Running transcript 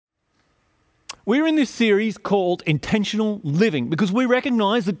We're in this series called Intentional Living because we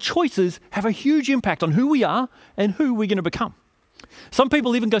recognize that choices have a huge impact on who we are and who we're going to become. Some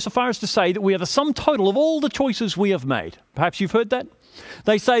people even go so far as to say that we are the sum total of all the choices we have made. Perhaps you've heard that.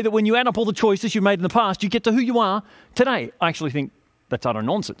 They say that when you add up all the choices you made in the past, you get to who you are today. I actually think that's utter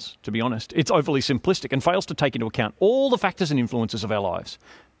nonsense, to be honest. It's overly simplistic and fails to take into account all the factors and influences of our lives,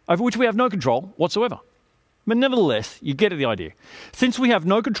 over which we have no control whatsoever. But nevertheless, you get the idea. Since we have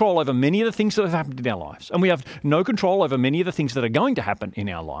no control over many of the things that have happened in our lives, and we have no control over many of the things that are going to happen in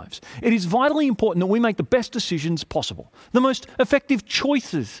our lives, it is vitally important that we make the best decisions possible, the most effective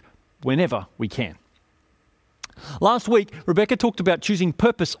choices whenever we can. Last week, Rebecca talked about choosing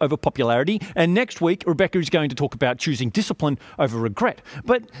purpose over popularity, and next week, Rebecca is going to talk about choosing discipline over regret.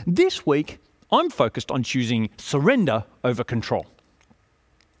 But this week, I'm focused on choosing surrender over control.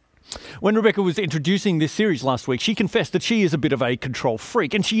 When Rebecca was introducing this series last week, she confessed that she is a bit of a control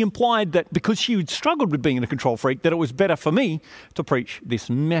freak, and she implied that because she had struggled with being a control freak, that it was better for me to preach this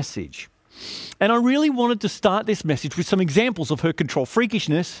message. And I really wanted to start this message with some examples of her control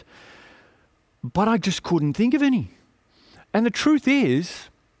freakishness, but I just couldn't think of any. And the truth is,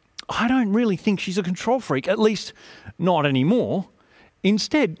 I don't really think she's a control freak, at least not anymore.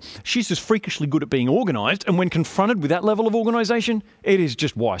 Instead, she's just freakishly good at being organised, and when confronted with that level of organisation, it is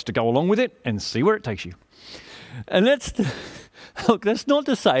just wise to go along with it and see where it takes you. And that's not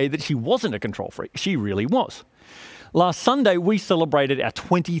to say that she wasn't a control freak. She really was. Last Sunday, we celebrated our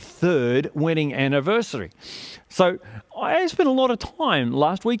 23rd wedding anniversary. So I spent a lot of time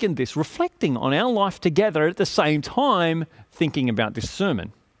last week in this reflecting on our life together at the same time thinking about this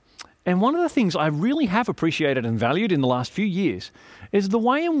sermon. And one of the things I really have appreciated and valued in the last few years is the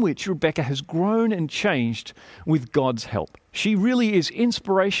way in which Rebecca has grown and changed with God's help. She really is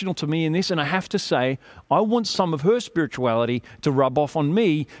inspirational to me in this, and I have to say, I want some of her spirituality to rub off on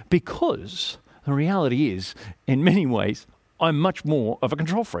me because the reality is, in many ways, I'm much more of a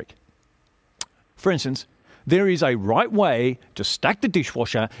control freak. For instance, there is a right way to stack the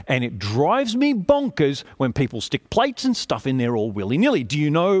dishwasher, and it drives me bonkers when people stick plates and stuff in there all willy-nilly. Do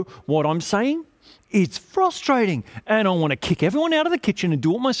you know what I'm saying? It's frustrating, and I want to kick everyone out of the kitchen and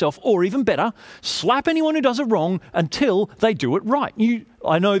do it myself, or even better, slap anyone who does it wrong until they do it right.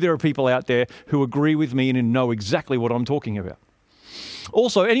 I know there are people out there who agree with me and who know exactly what I'm talking about.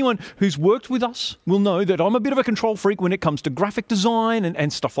 Also, anyone who's worked with us will know that I'm a bit of a control freak when it comes to graphic design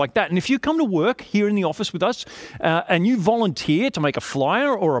and stuff like that. And if you come to work here in the office with us and you volunteer to make a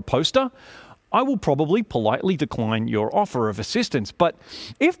flyer or a poster, I will probably politely decline your offer of assistance. But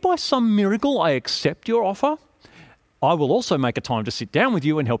if by some miracle I accept your offer, I will also make a time to sit down with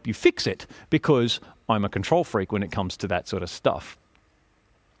you and help you fix it because I'm a control freak when it comes to that sort of stuff.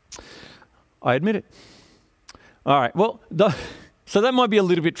 I admit it. All right, well, so that might be a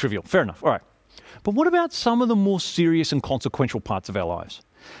little bit trivial. Fair enough. All right. But what about some of the more serious and consequential parts of our lives?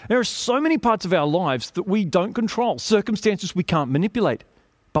 There are so many parts of our lives that we don't control, circumstances we can't manipulate,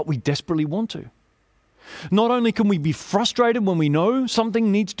 but we desperately want to. Not only can we be frustrated when we know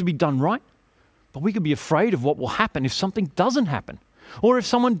something needs to be done right, but we can be afraid of what will happen if something doesn't happen, or if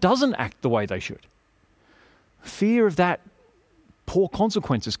someone doesn't act the way they should. Fear of that poor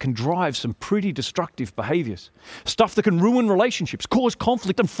consequences can drive some pretty destructive behaviours. Stuff that can ruin relationships, cause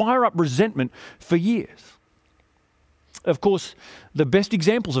conflict, and fire up resentment for years. Of course, the best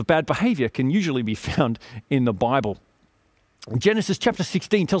examples of bad behaviour can usually be found in the Bible. Genesis chapter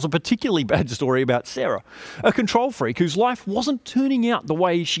 16 tells a particularly bad story about Sarah, a control freak whose life wasn't turning out the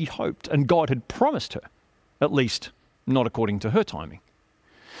way she hoped and God had promised her, at least not according to her timing.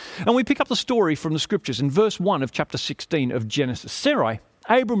 And we pick up the story from the scriptures in verse 1 of chapter 16 of Genesis. Sarai,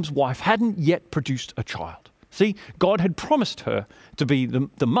 Abram's wife, hadn't yet produced a child. See, God had promised her to be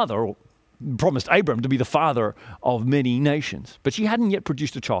the mother, or promised Abram to be the father of many nations. But she hadn't yet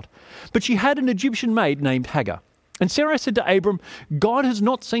produced a child. But she had an Egyptian maid named Hagar. And Sarai said to Abram, God has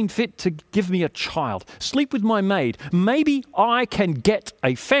not seen fit to give me a child. Sleep with my maid. Maybe I can get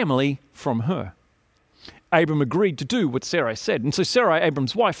a family from her. Abram agreed to do what Sarai said. And so Sarai,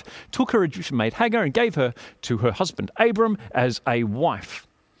 Abram's wife, took her Egyptian maid Hagar and gave her to her husband Abram as a wife.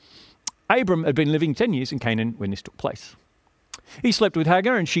 Abram had been living 10 years in Canaan when this took place. He slept with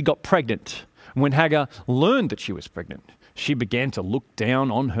Hagar and she got pregnant. And when Hagar learned that she was pregnant, she began to look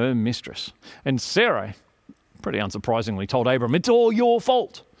down on her mistress. And Sarai, pretty unsurprisingly, told Abram, "It's all your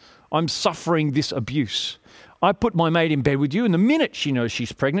fault. I'm suffering this abuse. I put my maid in bed with you, and the minute she knows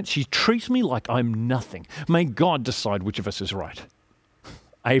she's pregnant, she treats me like I'm nothing. May God decide which of us is right."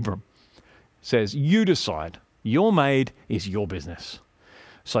 Abram says, "You decide. Your maid is your business."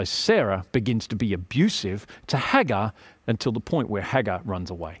 So Sarah begins to be abusive to Hagar until the point where Hagar runs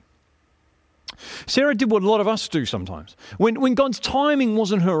away. Sarah did what a lot of us do sometimes. When God's timing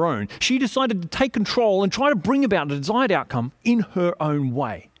wasn't her own, she decided to take control and try to bring about a desired outcome in her own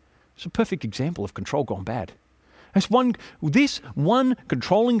way. It's a perfect example of control gone bad. This one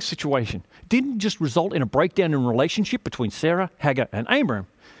controlling situation didn't just result in a breakdown in relationship between Sarah, Hagar, and Abraham.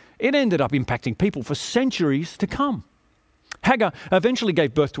 It ended up impacting people for centuries to come. Hagar eventually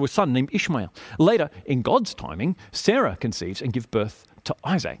gave birth to a son named Ishmael. Later, in God's timing, Sarah conceives and gives birth to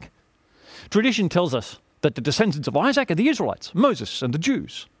Isaac. Tradition tells us that the descendants of Isaac are the Israelites, Moses and the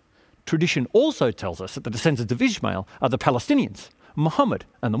Jews. Tradition also tells us that the descendants of Ishmael are the Palestinians, Muhammad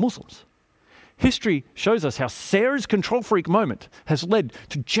and the Muslims. History shows us how Sarah's control freak moment has led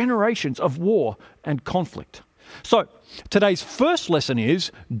to generations of war and conflict. So, today's first lesson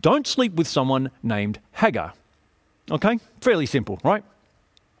is don't sleep with someone named Hagar. Okay? Fairly simple, right?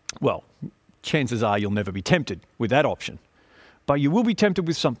 Well, chances are you'll never be tempted with that option. But you will be tempted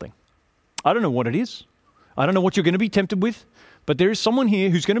with something. I don't know what it is. I don't know what you're going to be tempted with. But there is someone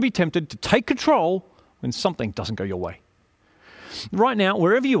here who's going to be tempted to take control when something doesn't go your way. Right now,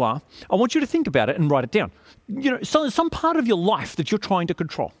 wherever you are, I want you to think about it and write it down. Some part of your life that you're trying to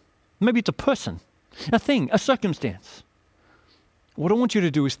control. Maybe it's a person, a thing, a circumstance. What I want you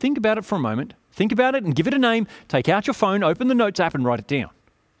to do is think about it for a moment. Think about it and give it a name. Take out your phone, open the notes app and write it down.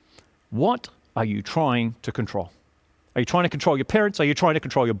 What are you trying to control? Are you trying to control your parents? Are you trying to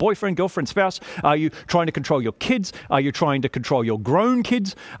control your boyfriend, girlfriend, spouse? Are you trying to control your kids? Are you trying to control your grown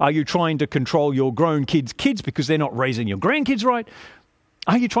kids? Are you trying to control your grown kids' kids because they're not raising your grandkids right?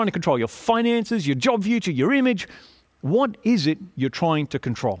 Are you trying to control your finances, your job future, your image? What is it you're trying to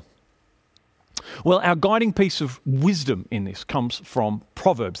control? Well, our guiding piece of wisdom in this comes from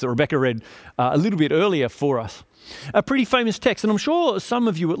Proverbs that Rebecca read a little bit earlier for us. A pretty famous text, and I'm sure some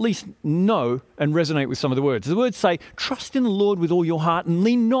of you at least know and resonate with some of the words. The words say, trust in the Lord with all your heart and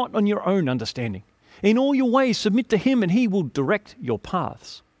lean not on your own understanding. In all your ways submit to him and he will direct your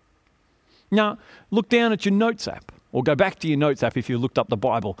paths. Now, look down at your notes app, or go back to your notes app if you looked up the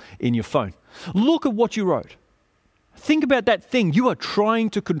Bible in your phone. Look at what you wrote. Think about that thing you are trying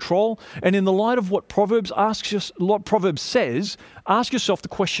to control, and in the light of what Proverbs says, ask yourself the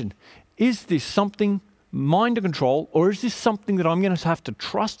question, is this something mine to control, or is this something that I'm going to have to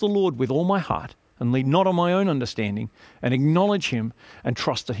trust the Lord with all my heart and lean not on my own understanding and acknowledge him and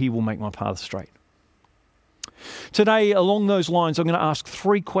trust that he will make my path straight? Today, along those lines, I'm going to ask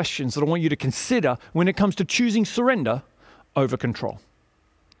 3 questions that I want you to consider when it comes to choosing surrender over control.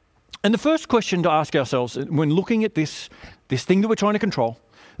 And the first question to ask ourselves when looking at this thing that we're trying to control,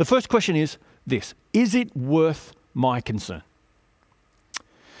 the first question is this: is it worth my concern?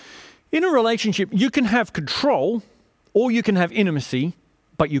 In a relationship, you can have control or you can have intimacy,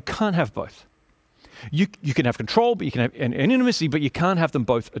 but you can't have both. You can have control, but you can have an intimacy, but you can't have them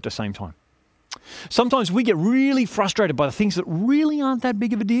both at the same time. Sometimes we get really frustrated by the things that really aren't that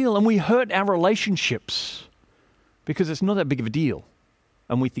big of a deal, and we hurt our relationships because it's not that big of a deal,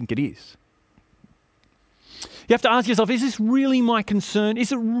 and we think it is. You have to ask yourself, is this really my concern?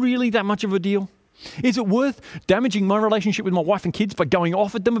 Is it really that much of a deal? Is it worth damaging my relationship with my wife and kids by going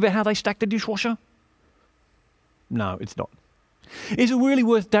off at them about how they stack the dishwasher? No, it's not. Is it really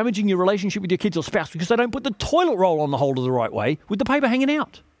worth damaging your relationship with your kids or spouse because they don't put the toilet roll on the holder the right way with the paper hanging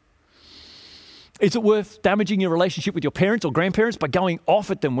out? Is it worth damaging your relationship with your parents or grandparents by going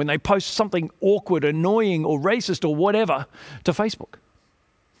off at them when they post something awkward, annoying, or racist or whatever to Facebook?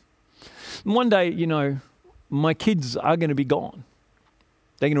 One day, my kids are going to be gone.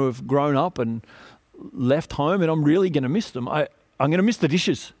 They're going to have grown up and left home, and I'm really going to miss them. I'm going to miss the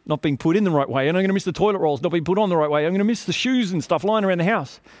dishes not being put in the right way, and I'm going to miss the toilet rolls not being put on the right way. I'm going to miss the shoes and stuff lying around the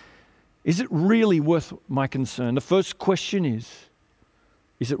house. Is it really worth my concern? The first question is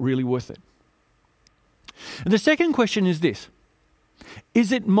it really worth it? And the second question is this: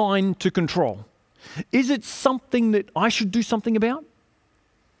 is it mine to control? Is it something that I should do something about?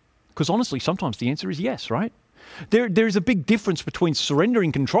 Because honestly, sometimes the answer is yes, right? There is a big difference between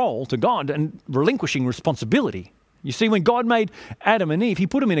surrendering control to God and relinquishing responsibility. You see, when God made Adam and Eve, he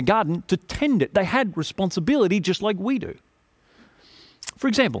put them in a garden to tend it. They had responsibility just like we do. For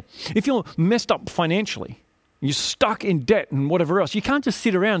example, if you're messed up financially, you're stuck in debt and whatever else, you can't just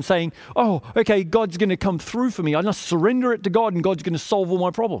sit around saying, oh, okay, God's going to come through for me. I must surrender it to God and God's going to solve all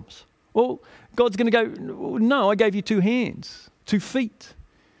my problems. Well, God's going to go, no, I gave you 2 hands, 2 feet.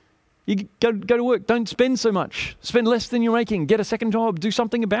 You go to work, don't spend so much. Spend less than you're making, get a second job, do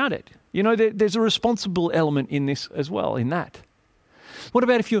something about it. There's a responsible element in this as well, in that. What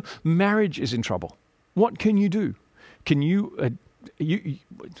about if your marriage is in trouble? What can you do? You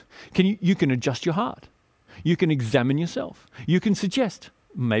can adjust your heart. You can examine yourself. You can suggest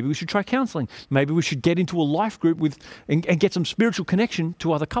maybe we should try counseling. Maybe we should get into a life group and get some spiritual connection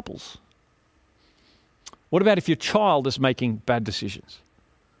to other couples. What about if your child is making bad decisions?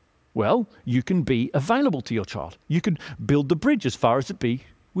 Well, you can be available to your child. You can build the bridge as far as it be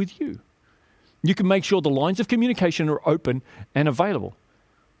with you. You can make sure the lines of communication are open and available.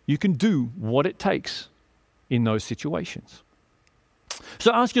 You can do what it takes in those situations.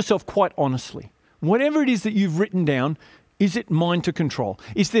 So ask yourself quite honestly, whatever it is that you've written down, is it mine to control?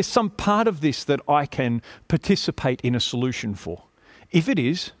 Is there some part of this that I can participate in a solution for? If it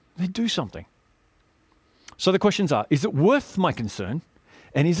is, then do something. So the questions are, is it worth my concern?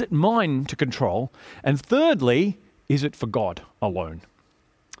 And is it mine to control? And thirdly, is it for God alone?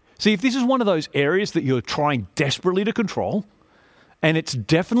 See, if this is one of those areas that you're trying desperately to control, and it's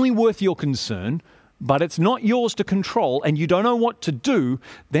definitely worth your concern, but it's not yours to control and you don't know what to do,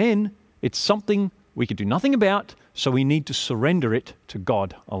 then it's something we can do nothing about, so we need to surrender it to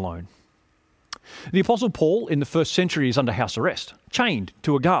God alone. The Apostle Paul in the first century is under house arrest, chained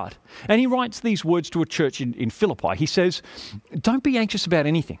to a guard. And he writes these words to a church in Philippi. He says, don't be anxious about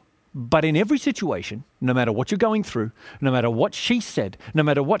anything, but in every situation, no matter what you're going through, no matter what she said, no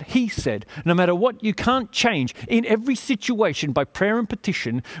matter what he said, no matter what you can't change, in every situation, by prayer and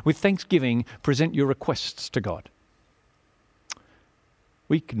petition, with thanksgiving, present your requests to God.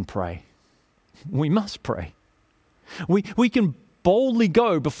 We can pray. We must pray. We can boldly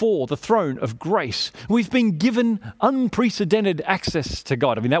go before the throne of grace. We've been given unprecedented access to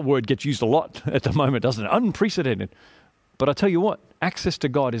God. I mean, that word gets used a lot at the moment, doesn't it? Unprecedented. But I tell you what, access to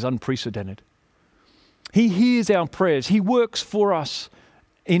God is unprecedented. He hears our prayers. He works for us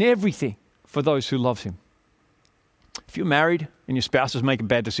in everything for those who love him. If you're married and your spouse is making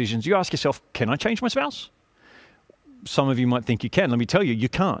bad decisions, you ask yourself, can I change my spouse? Some of you might think you can. Let me tell you, you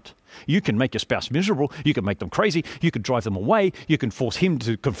can't. You can make your spouse miserable. You can make them crazy. You can drive them away. You can force him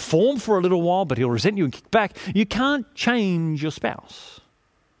to conform for a little while, but he'll resent you and kick back. You can't change your spouse.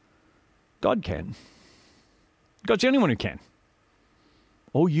 God can. God's the only one who can.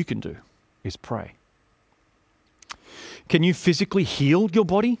 All you can do is pray. Can you physically heal your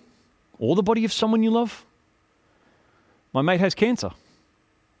body or the body of someone you love? My mate has cancer.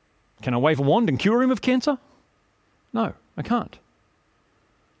 Can I wave a wand and cure him of cancer? No, I can't.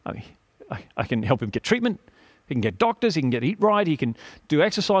 I can help him get treatment. He can get doctors. He can eat right. He can do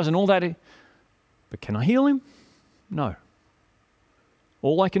exercise and all that. But can I heal him? No.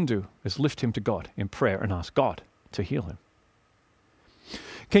 All I can do is lift him to God in prayer and ask God to heal him.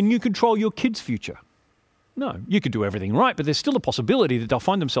 Can you control your kids' future? No. You could do everything right, but there's still a possibility that they'll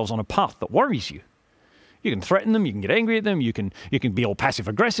find themselves on a path that worries you. You can threaten them. You can get angry at them. You can be all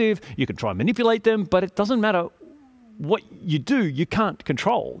passive-aggressive. You can try and manipulate them, but it doesn't matter what you do, you can't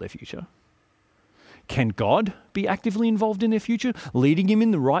control their future. Can God be actively involved in their future, leading them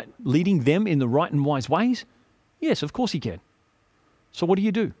in the right and wise ways? Yes, of course he can. So what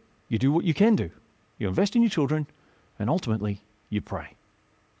do? You do what you can do. You invest in your children, and ultimately, you pray.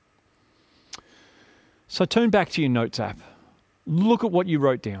 So turn back to your notes app. Look at what you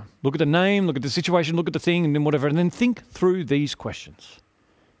wrote down. Look at the name, look at the situation, look at the thing, and then whatever, and then think through these questions.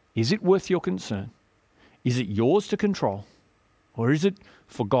 Is it worth your concern? Is it yours to control, or is it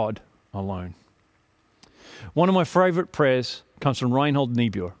for God alone? One of my favourite prayers comes from Reinhold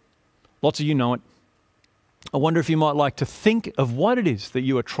Niebuhr. Lots of you know it. I wonder if you might like to think of what it is that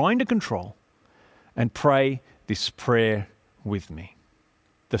you are trying to control and pray this prayer with me,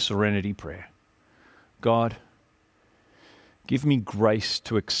 the Serenity Prayer. God, give me grace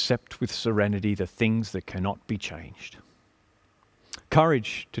to accept with serenity the things that cannot be changed.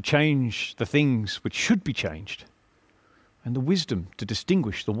 Courage to change the things which should be changed, and the wisdom to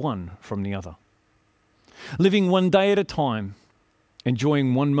distinguish the one from the other. Living one day at a time,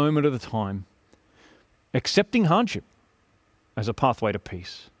 enjoying one moment at a time, accepting hardship as a pathway to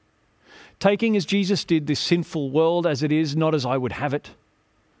peace. Taking, as Jesus did, this sinful world as it is, not as I would have it,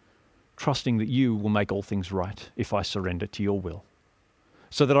 trusting that you will make all things right if I surrender to your will,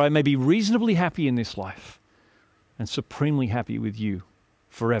 so that I may be reasonably happy in this life and supremely happy with you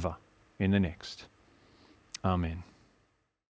forever in the next. Amen.